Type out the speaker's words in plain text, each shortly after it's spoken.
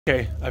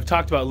Okay, I've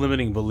talked about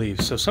limiting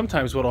beliefs. So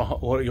sometimes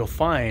what you'll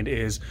find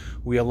is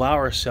we allow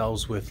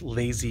ourselves with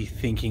lazy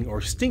thinking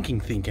or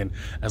stinking thinking,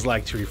 as I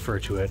like to refer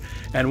to it.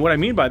 And what I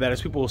mean by that is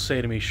people will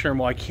say to me, "Sherm,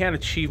 well, I can't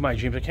achieve my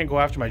dreams. I can't go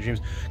after my dreams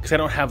because I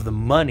don't have the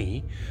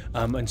money."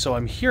 And so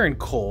I'm here in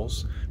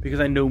Kohl's because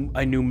I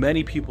knew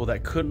many people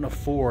that couldn't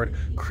afford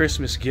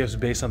Christmas gifts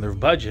based on their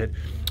budget.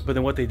 But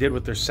then what they did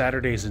with their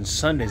Saturdays and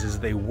Sundays is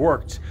they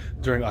worked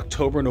during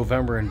October,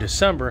 November, and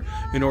December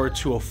in order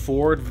to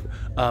afford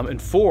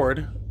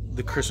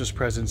the Christmas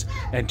presents,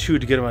 and two,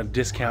 to get them on a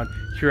discount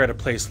here at a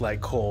place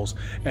like Kohl's.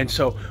 And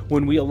so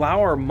when we allow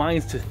our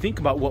minds to think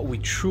about what we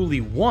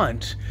truly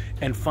want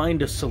and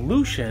find a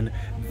solution,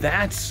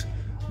 that's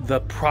the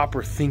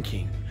proper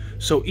thinking.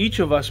 So each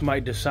of us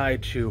might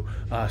decide to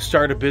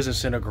start a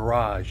business in a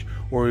garage,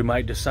 or we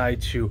might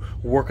decide to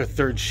work a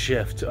third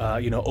shift,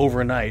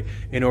 overnight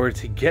in order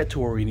to get to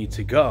where we need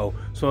to go.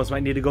 Some of us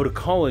might need to go to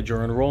college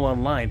or enroll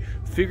online.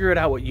 Figure it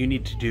out what you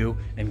need to do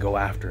and go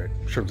after it.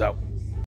 Sherm's out.